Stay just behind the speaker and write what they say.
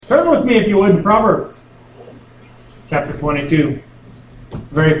Turn with me, if you would, to Proverbs chapter 22.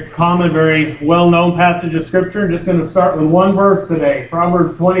 Very common, very well-known passage of Scripture. I'm just going to start with one verse today.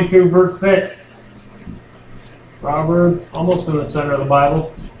 Proverbs 22, verse 6. Proverbs, almost in the center of the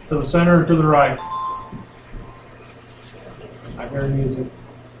Bible. To the center or to the right? I hear music.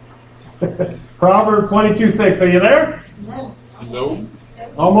 Proverbs 22, 6. Are you there? No.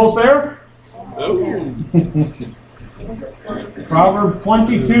 Almost there? No. Proverbs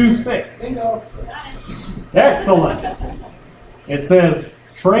 22, 6. Excellent. It says,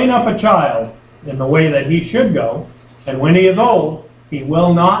 train up a child in the way that he should go, and when he is old, he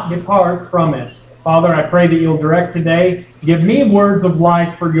will not depart from it. Father, I pray that you'll direct today. Give me words of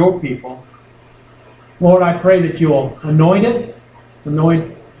life for your people. Lord, I pray that you'll anoint it,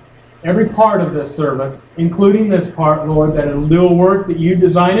 anoint every part of this service, including this part, Lord, that it'll do a work that you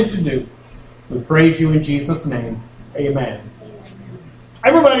designed it to do. We praise you in Jesus' name. Amen.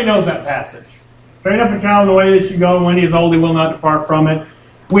 Everybody knows that passage. Train up a child in the way they should go, and when he is old, he will not depart from it.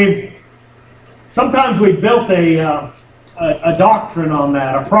 Sometimes we've built a doctrine on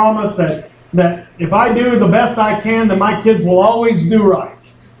that, a promise that if I do the best I can, then my kids will always do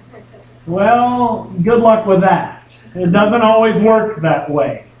right. Well, good luck with that. It doesn't always work that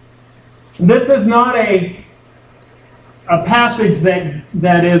way. This is not a passage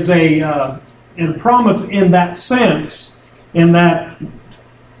that is a promise in that sense, in that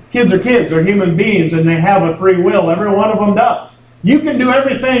kids are kids, they're human beings, and they have a free will. Every one of them does. You can do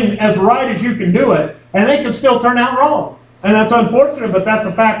everything as right as you can do it, and they can still turn out wrong. And that's unfortunate, but that's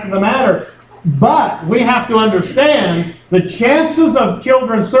a fact of the matter. But we have to understand the chances of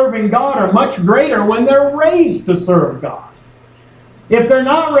children serving God are much greater when they're raised to serve God. If they're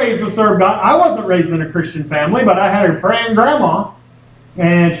not raised to serve God, I wasn't raised in a Christian family, but I had a praying grandma,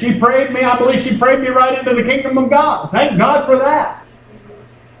 and she prayed me, I believe she prayed me right into the kingdom of God. Thank God for that.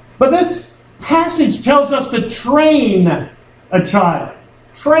 But this passage tells us to train a child.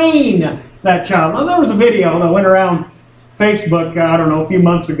 Train that child. Now, there was a video that went around Facebook, I don't know, a few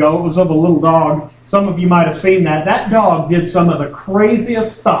months ago. It was of a little dog. Some of you might have seen that. That dog did some of the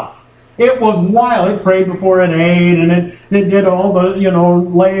craziest stuff. It was wild. It prayed before it ate, and it did all the,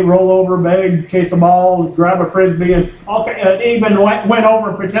 lay, roll over, beg, chase a ball, grab a frisbee, and it even went over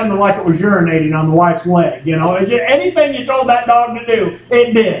and pretended like it was urinating on the wife's leg. Anything you told that dog to do,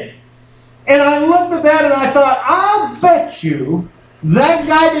 it did. And I looked at that and I thought, I'll bet you that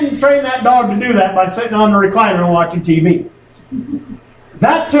guy didn't train that dog to do that by sitting on the recliner and watching TV.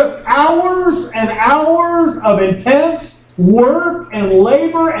 That took hours and hours of intense work and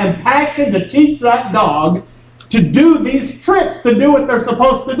labor and passion to teach that dog to do these tricks, to do what they're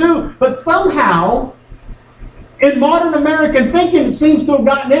supposed to do. But somehow, in modern American thinking, it seems to have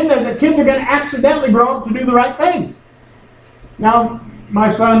gotten in there that kids are going to accidentally grow up to do the right thing. Now,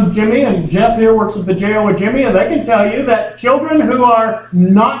 my son Jimmy and Jeff here works at the jail with Jimmy, and they can tell you that children who are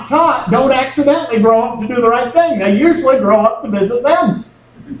not taught don't accidentally grow up to do the right thing. They usually grow up to visit them.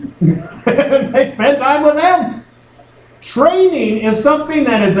 They spend time with them. Training is something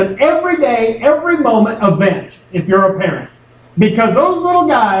that is an everyday, every moment event if you're a parent. Because those little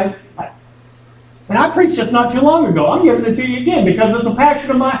guys, and I preached this not too long ago, I'm giving it to you again because it's a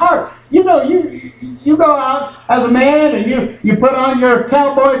passion of my heart. You go out as a man and you put on your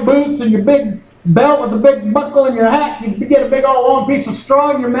cowboy boots and your big belt with a big buckle in your hat, you get a big old long piece of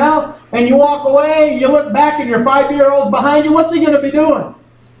straw in your mouth, and you walk away, and you look back and your 5-year-old's behind you, what's he going to be doing?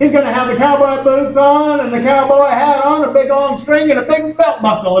 He's going to have the cowboy boots on and the cowboy hat on, a big long string and a big belt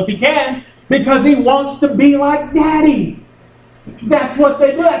buckle if he can, because he wants to be like Daddy. That's what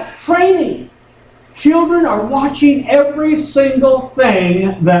they do. That's training. Children are watching every single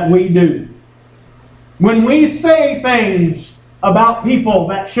thing that we do. When we say things about people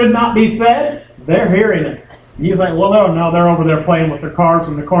that should not be said, they're hearing it. You think, well, no, they're over there playing with their cars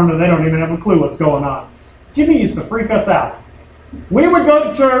in the corner. They don't even have a clue what's going on. Jimmy used to freak us out. We would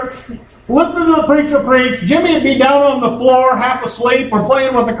go to church, listen to the preacher preach. Jimmy would be down on the floor, half asleep, or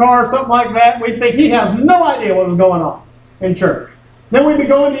playing with the car, or something like that. We'd think he has no idea what was going on in church. Then we'd be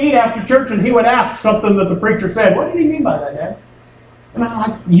going to eat after church, and he would ask something that the preacher said. What did he mean by that, Dad? And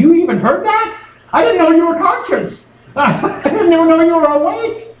I'm like, you even heard that? I didn't know you were conscious. I didn't even know you were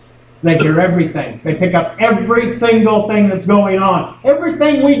awake. They hear everything. They pick up every single thing that's going on.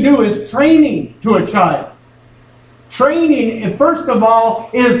 Everything we do is training to a child. Training, first of all,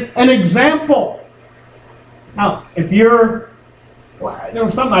 is an example. Now, there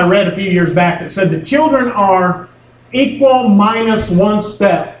was something I read a few years back that said that children are equal minus one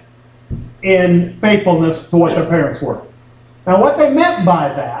step in faithfulness to what their parents were. Now, what they meant by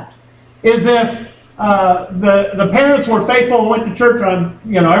that is if the parents were faithful and went to church on,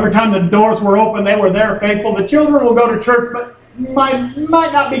 every time the doors were open, they were there faithful. The children will go to church, but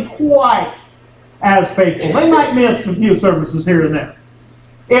might not be quite as faithful. They might miss a few services here and there.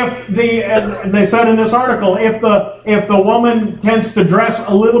 If they said in this article, if the woman tends to dress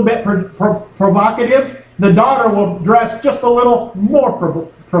a little bit provocative, the daughter will dress just a little more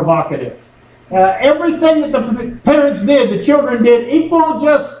provocative. Everything that the parents did, the children did, equal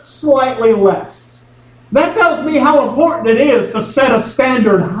just slightly less. That tells me how important it is to set a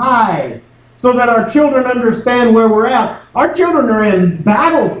standard high so that our children understand where we're at. Our children are in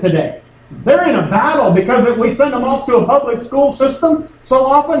battle today. They're in a battle because we send them off to a public school system so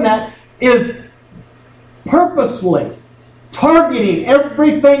often that is purposely targeting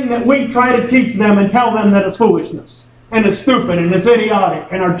everything that we try to teach them and tell them that it's foolishness and it's stupid and it's idiotic.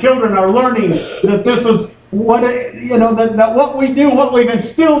 And our children are learning that this is what that what we do, what we've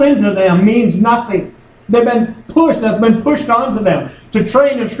instilled into them means nothing. They've been pushed. That's been pushed onto them. To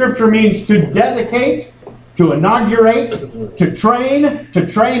train in Scripture means to dedicate, to inaugurate, to train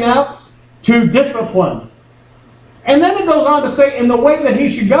up, to discipline. And then it goes on to say, in the way that he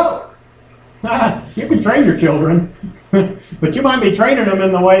should go. You can train your children, but you might be training them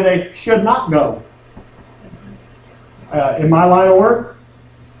in the way they should not go. In my line of work,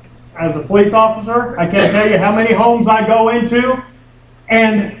 as a police officer, I can't tell you how many homes I go into,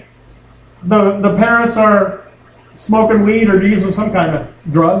 and the parents are smoking weed or using some kind of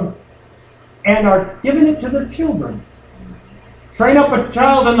drug, and are giving it to their children. Train up a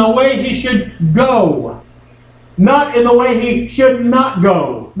child in the way he should go, not in the way he should not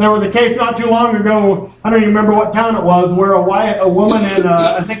go. There was a case not too long ago, I don't even remember what town it was, where a woman and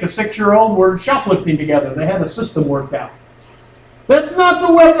I think a 6-year-old were shoplifting together. They had a system worked out. That's not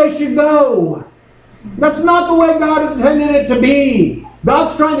the way they should go. That's not the way God intended it to be.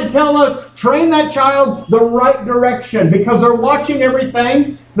 God's trying to tell us, train that child the right direction, because they're watching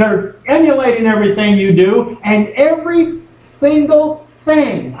everything, they're emulating everything you do, and every single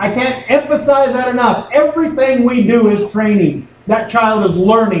thing, I can't emphasize that enough, everything we do is training. That child is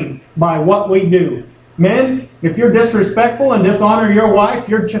learning by what we do. Men, if you're disrespectful and dishonor your wife,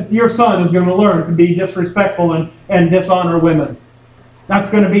 your son is going to learn to be disrespectful and dishonor women. That's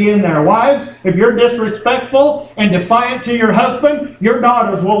going to be in there. Wives, if you're disrespectful and defiant to your husband, your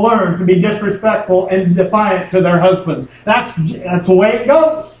daughters will learn to be disrespectful and defiant to their husbands. That's the way it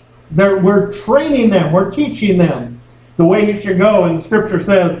goes. We're training them. We're teaching them the way you should go. And the Scripture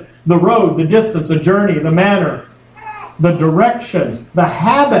says the road, the distance, the journey, the manner, the direction, the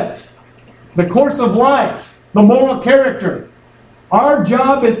habit, the course of life, the moral character. Our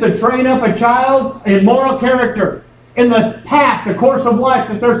job is to train up a child in moral character, in the path, the course of life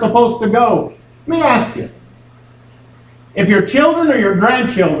that they're supposed to go. Let me ask you, if your children or your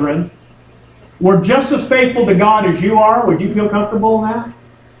grandchildren were just as faithful to God as you are, would you feel comfortable in that?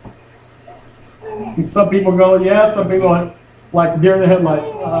 Some people go, yes. Some people are like deer in the headlights.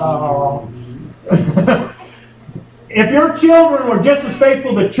 Oh. If your children were just as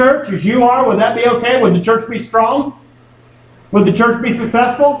faithful to church as you are, would that be okay? Would the church be strong? Would the church be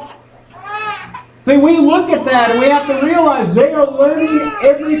successful? See, we look at that and we have to realize they are learning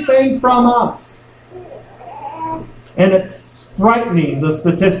everything from us. And it's frightening, the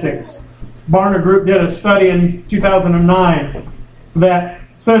statistics. Barna Group did a study in 2009 that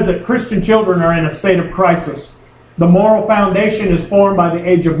says that Christian children are in a state of crisis. The moral foundation is formed by the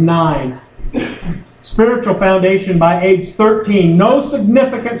age of 9. Spiritual foundation by age 13. No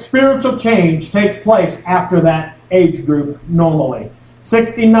significant spiritual change takes place after that age group normally.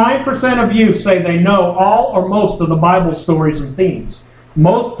 69% of youth say they know all or most of the Bible stories and themes.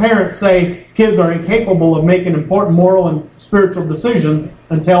 Most parents say kids are incapable of making important moral and spiritual decisions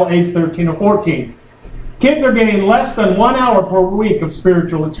until age 13 or 14. Kids are getting less than 1 hour per week of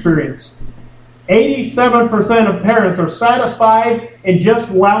spiritual experience. 87% of parents are satisfied in just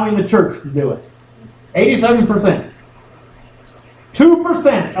allowing the church to do it. 87%.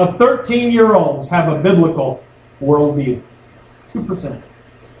 2% of 13-year-olds have a biblical worldview. 2%.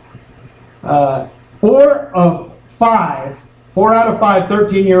 4 out of 5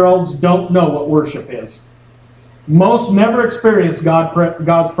 13-year-olds don't know what worship is. Most never experience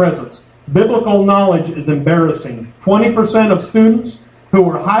God's presence. Biblical knowledge is embarrassing. 20% of students who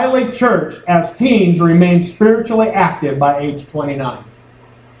were highly churched as teens remain spiritually active by age 29.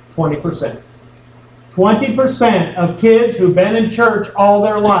 20%. 20% of kids who've been in church all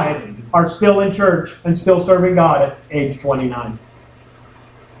their life are still in church and still serving God at age 29.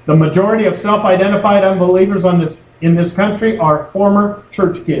 The majority of self-identified unbelievers in this country are former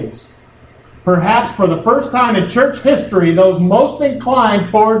church kids. Perhaps for the first time in church history, those most inclined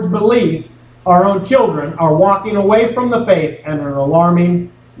towards belief our own children, are walking away from the faith at an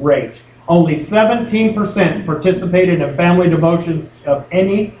alarming rate. Only 17% participated in family devotions of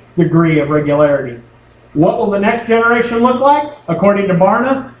any degree of regularity. What will the next generation look like? According to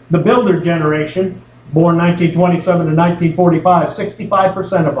Barna, the Builder generation, born 1927 to 1945,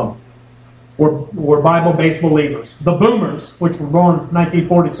 65% of them were Bible-based believers. The Boomers, which were born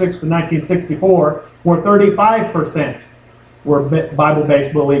 1946 to 1964, were 35% were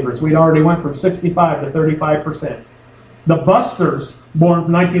Bible-based believers. We'd already went from 65 to 35%. The Busters, born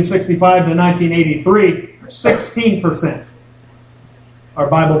from 1965 to 1983, 16% are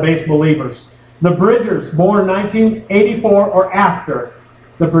Bible-based believers. The Bridgers, born 1984 or after,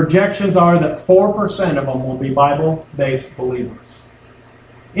 the projections are that 4% of them will be Bible-based believers.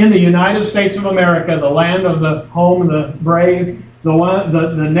 In the United States of America, the land of the home of the brave,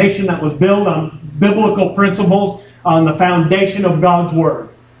 the nation that was built on biblical principles, on the foundation of God's Word,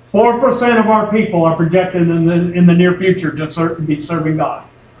 4% of our people are projected in the near future to be serving God.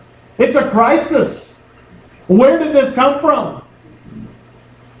 It's a crisis. Where did this come from?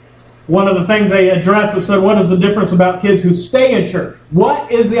 One of the things they addressed is said, what is the difference about kids who stay in church?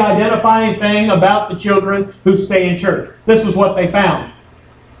 What is the identifying thing about the children who stay in church? This is what they found.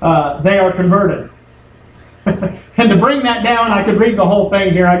 They are converted. And to bring that down, I could read the whole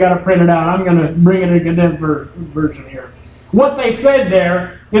thing here. I got it printed out. I'm going to bring it in a condensed version here. What they said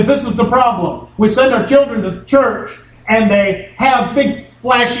there is this is the problem. We send our children to church, and they have big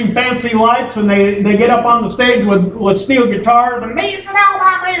flashing fancy lights, and they get up on the stage with steel guitars, and they're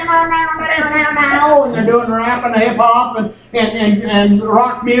doing rap and hip hop and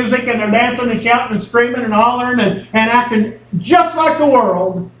rock music, and they're dancing and shouting and screaming and hollering and acting just like the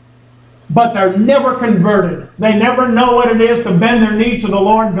world, but they're never converted. They never know what it is to bend their knee to the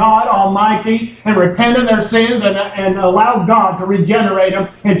Lord God Almighty and repent of their sins and allow God to regenerate them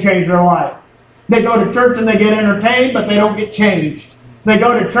and change their life. They go to church and they get entertained, but they don't get changed. They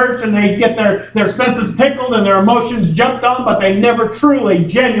go to church and they get their senses tickled and their emotions jumped on, but they never truly,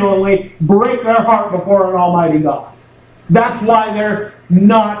 genuinely break their heart before an almighty God. That's why they're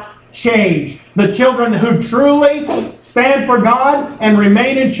not changed. The children who truly stand for God and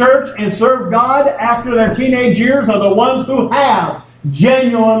remain in church and serve God after their teenage years are the ones who have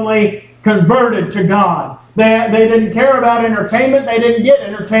genuinely converted to God. They didn't care about entertainment. They didn't get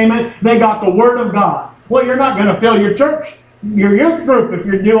entertainment. They got the Word of God. Well, you're not going to fill your church, your youth group, if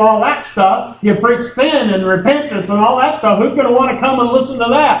you do all that stuff. You preach sin and repentance and all that stuff. Who's going to want to come and listen to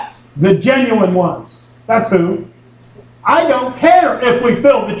that? The genuine ones. That's who. I don't care if we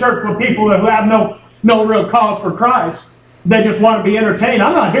fill the church with people who have no real cause for Christ. They just want to be entertained.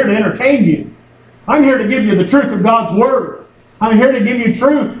 I'm not here to entertain you. I'm here to give you the truth of God's Word. I'm here to give you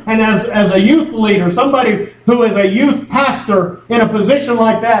truth. And as a youth leader, somebody who is a youth pastor in a position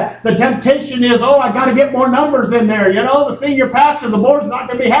like that, the temptation is, I got to get more numbers in there. You know, the senior pastor, the board's not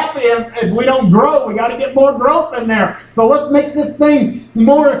going to be happy if we don't grow. We got to get more growth in there. So let's make this thing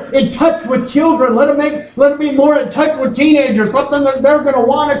more in touch with children. Let it be more in touch with teenagers, something that they're going to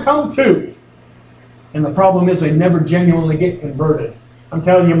want to come to. And the problem is they never genuinely get converted. I'm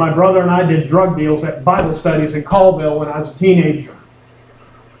telling you, my brother and I did drug deals at Bible studies in Colville when I was a teenager.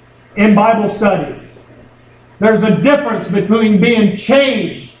 In Bible studies, there's a difference between being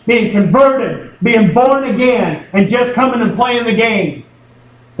changed, being converted, being born again, and just coming and playing the game.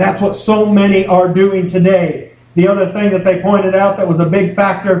 That's what so many are doing today. The other thing that they pointed out that was a big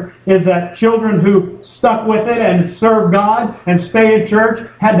factor is that children who stuck with it and served God and stay in church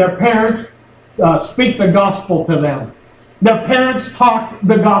had their parents speak the gospel to them. Their parents talked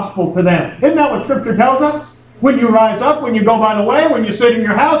the gospel to them. Isn't that what Scripture tells us? When you rise up, when you go by the way, when you sit in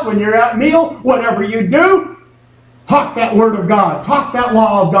your house, when you're at meal, whatever you do, talk that word of God. Talk that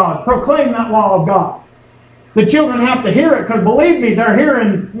law of God. Proclaim that law of God. The children have to hear it, because believe me, they're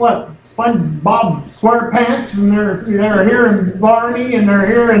hearing, SpongeBob SquarePants, and they're hearing Barney, and they're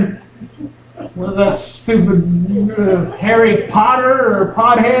hearing, that stupid Harry Potter, or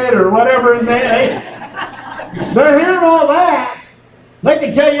Pothead, or whatever his name. They're hearing all that. They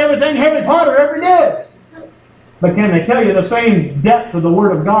can tell you everything Harry Potter ever did. But can they tell you the same depth of the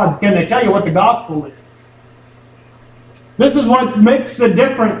Word of God? Can they tell you what the gospel is? This is what makes the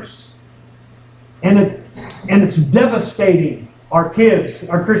difference. And it's devastating. Our kids,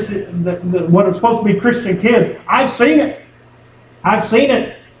 our Christian, what are supposed to be Christian kids. I've seen it. I've seen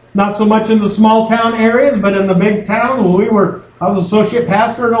it. Not so much in the small town areas, but in the big town. I was associate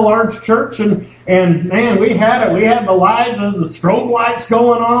pastor in a large church, and man, we had it. We had the lights and the strobe lights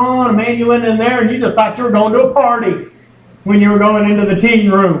going on. And man, you went in there and you just thought you were going to a party when you were going into the teen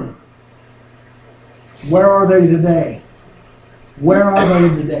room. Where are they today? Where are they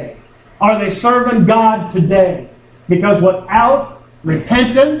today? Are they serving God today? Because without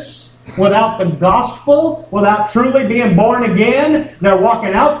repentance, without the gospel, without truly being born again, they're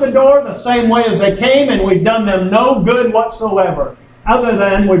walking out the door the same way as they came, and we've done them no good whatsoever. Other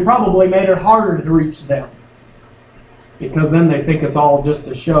than we probably made it harder to reach them. Because then they think it's all just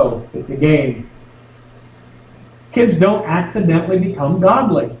a show. It's a game. Kids don't accidentally become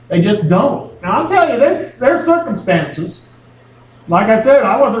godly. They just don't. Now, I'll tell you, there's circumstances. Like I said,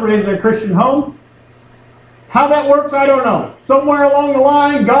 I wasn't raised in a Christian home. How that works, I don't know. Somewhere along the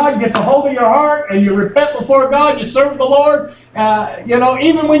line, God gets a hold of your heart, and you repent before God, you serve the Lord,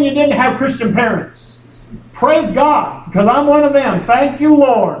 even when you didn't have Christian parents. Praise God, because I'm one of them. Thank you,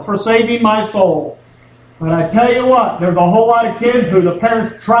 Lord, for saving my soul. But I tell you what, there's a whole lot of kids who the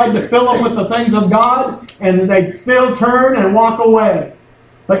parents tried to fill them with the things of God, and they still turn and walk away.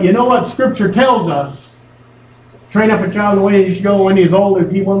 But you know what Scripture tells us? Train up a child the way he should go when he is old,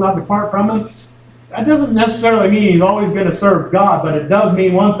 and he will not depart from it. That doesn't necessarily mean he's always going to serve God, but it does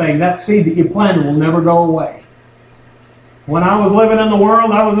mean one thing: that seed that you planted will never go away. When I was living in the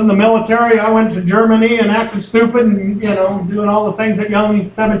world, I was in the military. I went to Germany and acted stupid and, doing all the things that young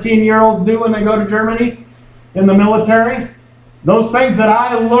 17-year-olds do when they go to Germany in the military. Those things that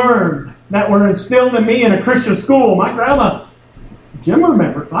I learned that were instilled in me in a Christian school. My grandma, Jim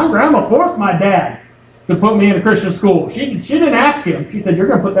remembers, my grandma forced my dad to put me in a Christian school. She didn't ask him. She said, "You're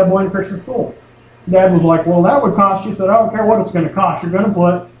going to put that boy in a Christian school." Dad was like, "Well, that would cost you." She said, "I don't care what it's going to cost. You're going to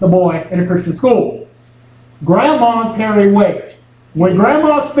put the boy in a Christian school." Grandmas carry weight. When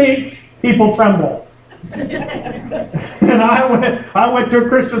Grandma speaks, people tremble. And I went to a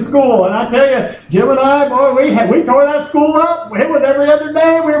Christian school, and I tell you, Jim and I, boy, we tore that school up. It was every other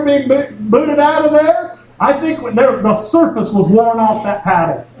day we were being booted out of there. I think the surface was worn off that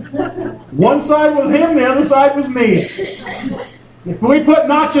paddle. One side was him, the other side was me. If we put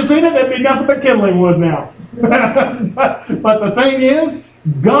notches in it, it'd be nothing but kindling wood now. But the thing is,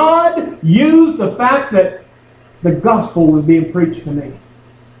 God used the fact that the gospel was being preached to me.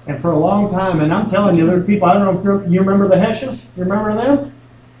 And for a long time, and I'm telling you, there's people, I don't know if you remember the Heshes? You remember them?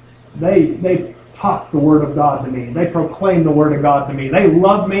 They taught the Word of God to me. They proclaimed the Word of God to me. They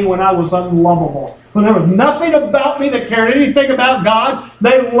loved me when I was unlovable. When there was nothing about me that cared anything about God,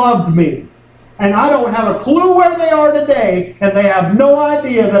 they loved me. And I don't have a clue where they are today, and they have no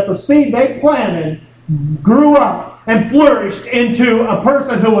idea that the seed they planted grew up and flourished into a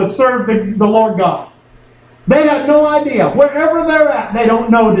person who would serve the Lord God. They have no idea. Wherever they're at, they don't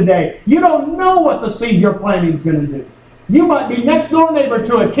know today. You don't know what the seed you're planting is going to do. You might be next door neighbor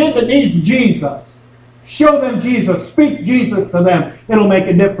to a kid that needs Jesus. Show them Jesus. Speak Jesus to them. It'll make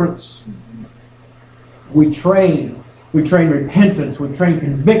a difference. We train. We train repentance. We train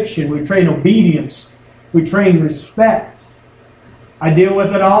conviction. We train obedience. We train respect. I deal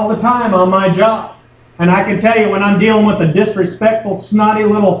with it all the time on my job. And I can tell you, when I'm dealing with a disrespectful, snotty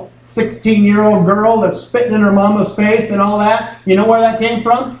little 16-year-old girl that's spitting in her mama's face and all that, you know where that came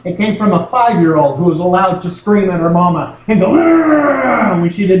from? It came from a 5-year-old who was allowed to scream at her mama and go, "Argh!" when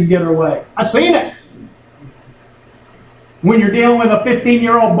she didn't get her way. I've seen it. When you're dealing with a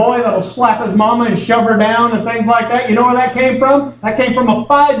 15-year-old boy that'll slap his mama and shove her down and things like that, you know where that came from? That came from a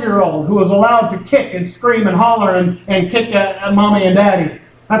 5-year-old who was allowed to kick and scream and holler and kick at mommy and daddy.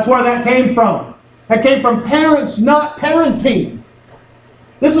 That's where that came from. That came from parents not parenting.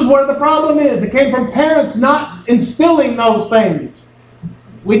 This is where the problem is. It came from parents not instilling those things.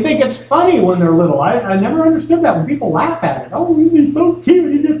 We think it's funny when they're little. I never understood that when people laugh at it. "Oh, you've been so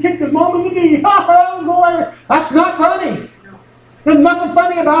cute. You just kicked his mom in the knee. That was hilarious." That's not funny. There's nothing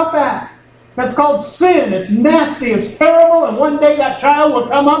funny about that. That's called sin. It's nasty. It's terrible. And one day that child will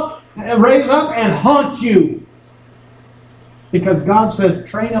come up and raise up and haunt you. Because God says,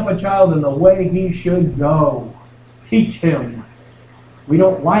 train up a child in the way he should go. Teach him. We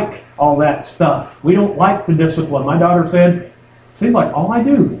don't like all that stuff. We don't like the discipline. My daughter said, "It seems like all I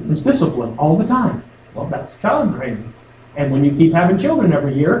do is discipline all the time." Well, that's child training. And when you keep having children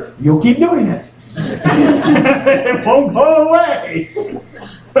every year, you'll keep doing it. It won't go away.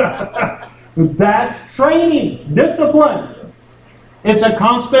 That's training, discipline. It's a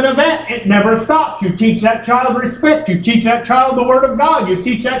constant event. It never stops. You teach that child respect. You teach that child the Word of God. You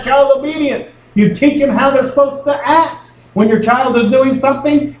teach that child obedience. You teach them how they're supposed to act. When your child is doing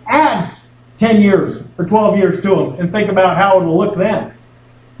something, add 10 years or 12 years to them and think about how it will look then.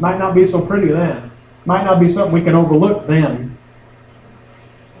 Might not be so pretty then. Might not be something we can overlook then.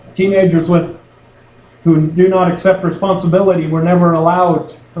 Teenagers who do not accept responsibility were never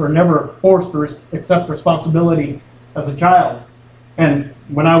allowed or never forced to accept responsibility as a child. And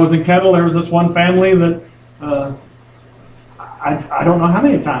when I was in Kettle, there was this one family that I don't know how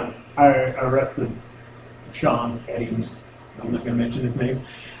many times I arrested Sean Eddings. I'm not going to mention his name.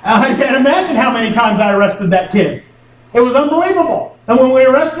 I can't imagine how many times I arrested that kid. It was unbelievable. And when we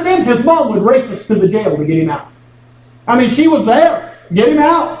arrested him, his mom would race us to the jail to get him out. I mean, she was there. Get him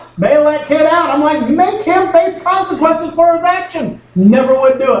out. Bail that kid out. I'm like, make him face consequences for his actions. Never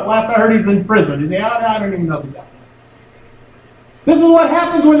would do it. Last I heard, he's in prison. Is he out? I don't even know if he's out. This is what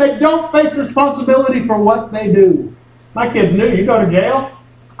happens when they don't face responsibility for what they do. My kids knew, you go to jail,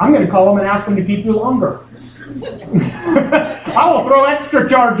 I'm going to call them and ask them to keep you longer. I will throw extra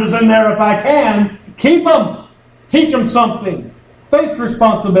charges in there if I can. Keep them. Teach them something. Face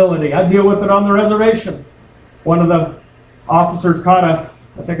responsibility. I deal with it on the reservation. One of the officers I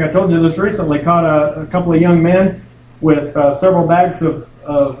think I told you this recently, caught a couple of young men with several bags of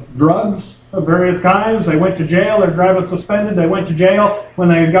drugs of various kinds. They went to jail. Their driver was suspended. They went to jail. When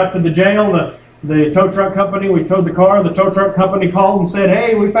they got to the jail, the tow truck company, we towed the car. The tow truck company called and said,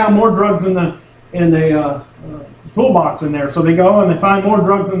 "Hey, we found more drugs in the toolbox in there." So they go and they find more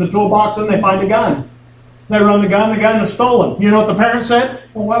drugs in the toolbox and they find a gun. They run the gun is stolen. You know what the parents said?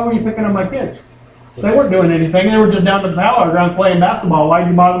 "Well, why were you picking up my kids?" They weren't doing anything. They were just down to the power ground playing basketball. Why'd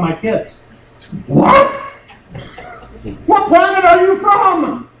you bother my kids? What? What planet are you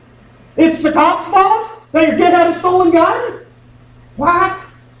from? It's the cop's fault that your kid had a stolen gun? What?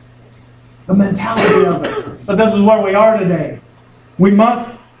 The mentality of it. But this is where we are today. We must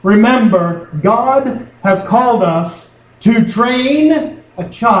remember God has called us to train a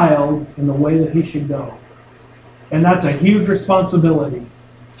child in the way that he should go. And that's a huge responsibility.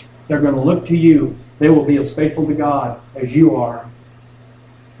 They're going to look to you. They will be as faithful to God as you are,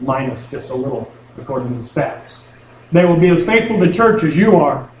 minus just a little, according to the stats. They will be as faithful to church as you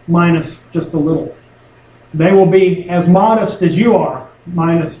are, minus just a little. They will be as modest as you are,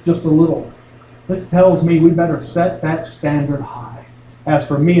 minus just a little. This tells me we better set that standard high. As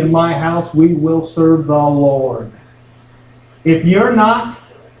for me and my house, we will serve the Lord. If you're not,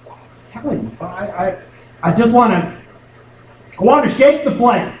 I'm telling you, I just want to shake the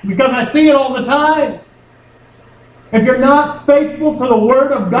place because I see it all the time. If you're not faithful to the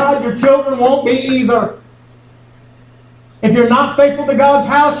Word of God, your children won't be either. If you're not faithful to God's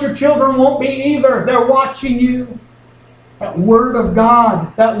house, your children won't be either. They're watching you. That Word of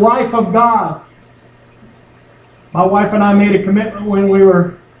God, that life of God. My wife and I made a commitment when we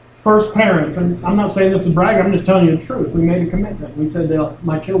were first parents, and I'm not saying this to brag, I'm just telling you the truth. We made a commitment. We said that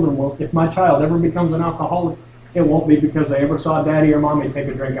my children will, if my child ever becomes an alcoholic, it won't be because they ever saw daddy or mommy take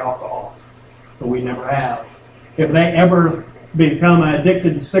a drink of alcohol. But we never have. If they ever become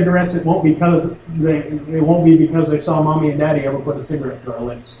addicted to cigarettes, it won't be because they saw mommy and daddy ever put a cigarette to our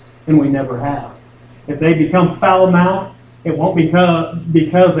lips. And we never have. If they become foul-mouthed, it won't be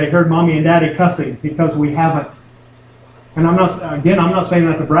because they heard mommy and daddy cussing, because we haven't. And I'm not saying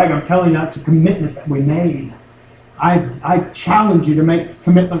that to brag. I'm telling you that's a commitment that we made. I challenge you to make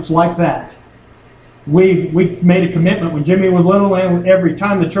commitments like that. We made a commitment when Jimmy was little, and every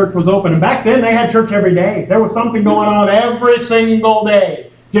time the church was open. And back then, they had church every day. There was something going on every single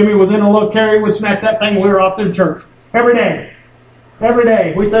day. Jimmy was in a little carrier with snacks, that thing, we were off to the church. Every day. Every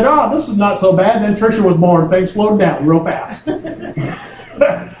day. We said, "Oh, this is not so bad." Then Tricia was born. Things slowed down real fast.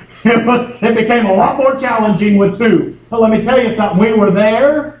 It became a lot more challenging with two. But let me tell you something. We were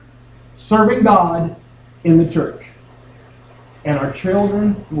there serving God in the church. And our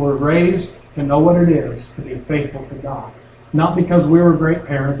children were raised to know what it is to be faithful to God. Not because we were great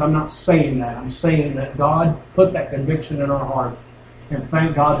parents. I'm not saying that. I'm saying that God put that conviction in our hearts. And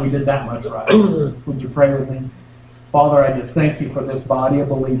thank God we did that much right. Would you pray with me? Father, I just thank you for this body of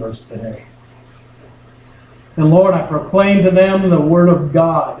believers today. And Lord, I proclaim to them the Word of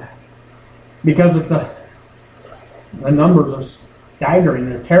God. Because the numbers are staggering.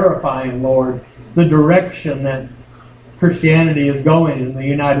 They're terrifying, Lord. The direction that Christianity is going in the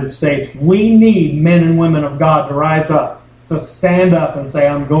United States. We need men and women of God to rise up. So stand up and say,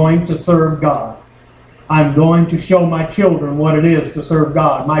 "I'm going to serve God. I'm going to show my children what it is to serve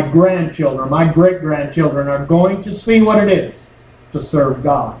God. My grandchildren, my great-grandchildren are going to see what it is to serve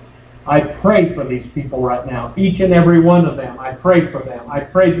God." I pray for these people right now. Each and every one of them. I pray for them. I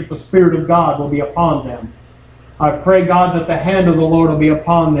pray that the Spirit of God will be upon them. I pray, God, that the hand of the Lord will be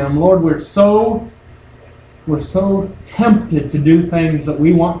upon them. Lord, we're so tempted to do things that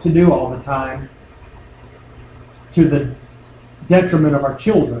we want to do all the time to the detriment of our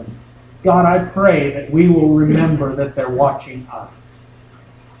children. God, I pray that we will remember that they're watching us.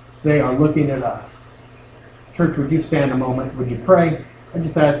 They are looking at us. Church, would you stand a moment? Would you pray? I'm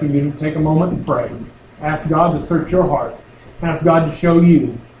just asking you to take a moment and pray. Ask God to search your heart. Ask God to show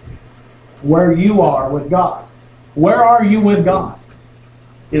you where you are with God. Where are you with God?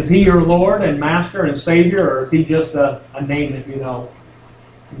 Is He your Lord and Master and Savior, or is He just a name that you know?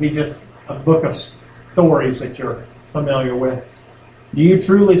 Is He just a book of stories that you're familiar with? Do you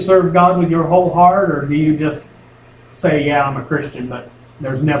truly serve God with your whole heart, or do you just say, yeah, I'm a Christian, but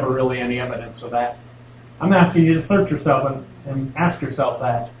there's never really any evidence of that? I'm asking you to search yourself and ask yourself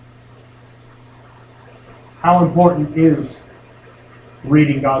that. How important is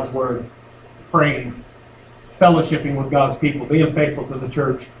reading God's Word, praying, fellowshipping with God's people, being faithful to the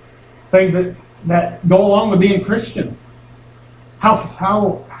church? Things that go along with being Christian.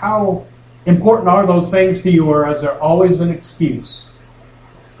 How important are those things to you, or is there always an excuse?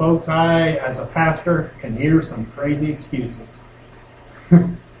 Folks, I, as a pastor, can hear some crazy excuses.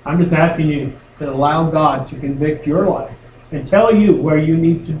 I'm just asking you to allow God to convict your life and tell you where you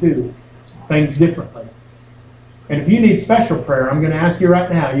need to do things differently. And if you need special prayer, I'm going to ask you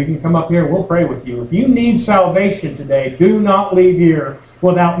right now, you can come up here and we'll pray with you. If you need salvation today, do not leave here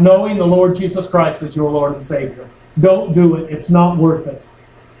without knowing the Lord Jesus Christ as your Lord and Savior. Don't do it. It's not worth it.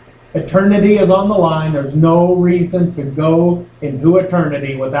 Eternity is on the line. There's no reason to go into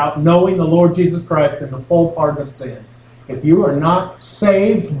eternity without knowing the Lord Jesus Christ and the full pardon of sin. If you are not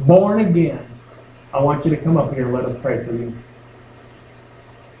saved, born again, I want you to come up here and let us pray for you.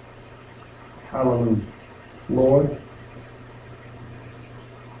 Hallelujah. Lord,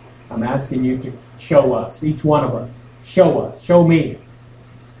 I'm asking you to show us, each one of us, show me,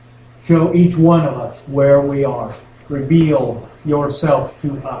 show each one of us where we are. Reveal yourself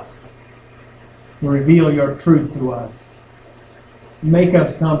to us. Reveal your truth to us. Make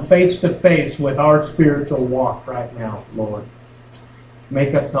us come face to face with our spiritual walk right now, Lord.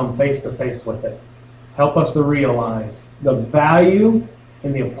 Make us come face to face with it. Help us to realize the value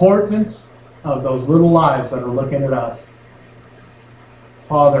and the importance of those little lives that are looking at us.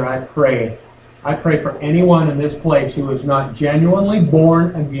 Father, I pray for anyone in this place who is not genuinely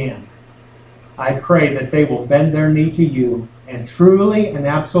born again. I pray that they will bend their knee to you and truly and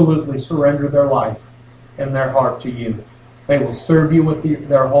absolutely surrender their life and their heart to you. They will serve you with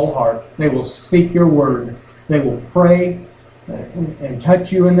their whole heart. They will seek your word. They will pray and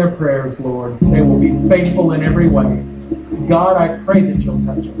touch you in their prayers, Lord. They will be faithful in every way. God, I pray that you'll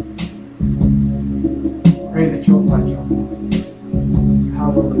touch them. Pray that you'll touch them.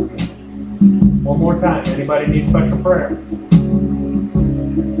 Hallelujah. One more time. Anybody need special prayer?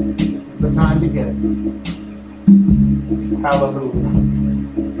 This is the time to get it. Hallelujah.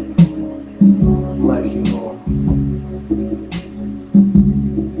 Bless you, Lord.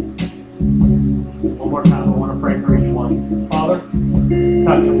 One more time. I want to pray for each one. Father,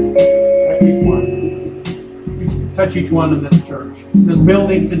 touch them. Touch each one. Touch each one in this church, this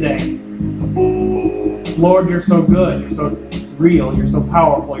building today. Lord, you're so good. You're so real. You're so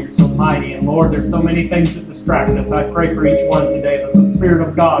powerful. You're so mighty. And Lord, there's so many things that distract us. I pray for each one today that the Spirit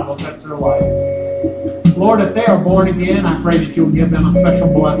of God will touch their life. Lord, if they are born again, I pray that you'll give them a special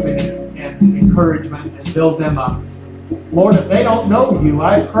blessing and encouragement and build them up. Lord, if they don't know you,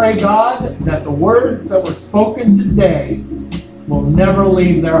 I pray, God, that the words that were spoken today will never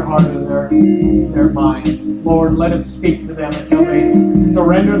leave their heart and their mind. Lord, let it speak to them until they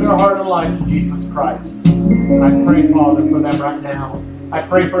surrender their heart and life to Jesus Christ. I pray, Father, for them right now. I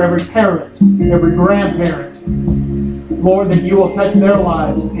pray for every parent, every grandparent, Lord, that you will touch their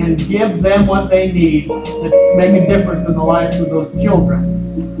lives and give them what they need to make a difference in the lives of those children.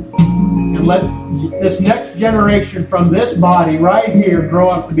 And let this next generation from this body right here grow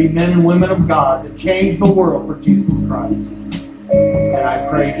up to be men and women of God that change the world for Jesus Christ. And I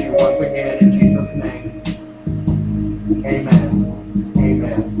praise you once again in Jesus' name. Amen.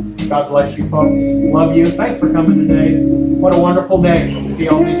 Amen. God bless you, folks. Love you. Thanks for coming today. What a wonderful day to see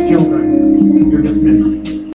all these children. You're dismissed.